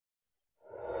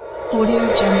Audio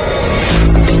Jungle.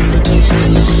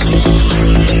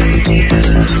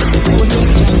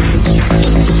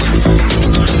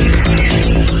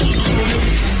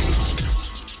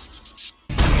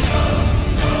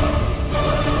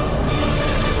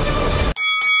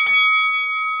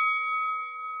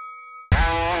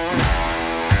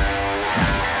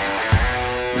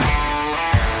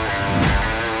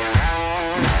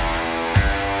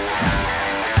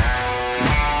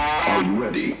 Are you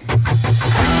ready?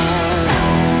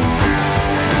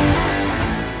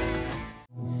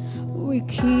 We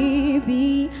keep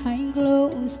behind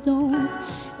closed doors.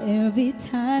 Every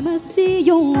time I see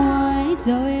your white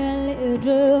or a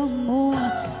little more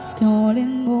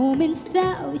stolen moments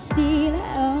that we steal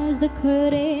as the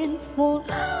curtain falls.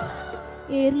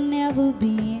 It'll never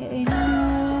be enough.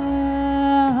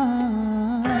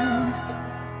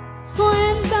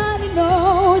 When body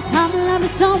knows I'm loving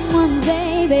someone's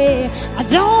baby, I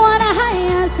don't wanna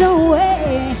hide us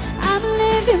away. I'm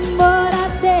living but I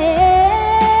think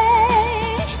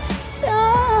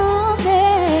someday,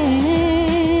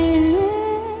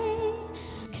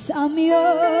 'cause I'm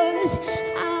yours,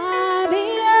 I'll be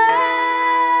yours.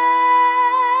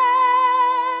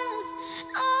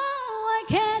 Oh, why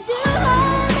can't you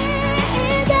hold me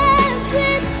in the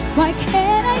street? Why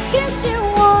can't I kiss you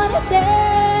on a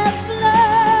dance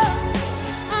floor?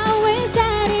 I wish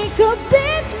that it could be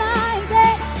like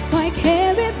that. Why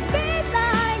can't it be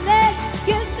like that?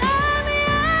 'Cause I'm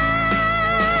yours.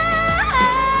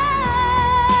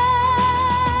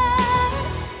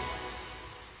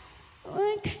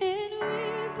 Why can't we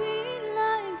be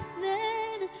like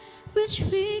that? Wish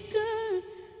we could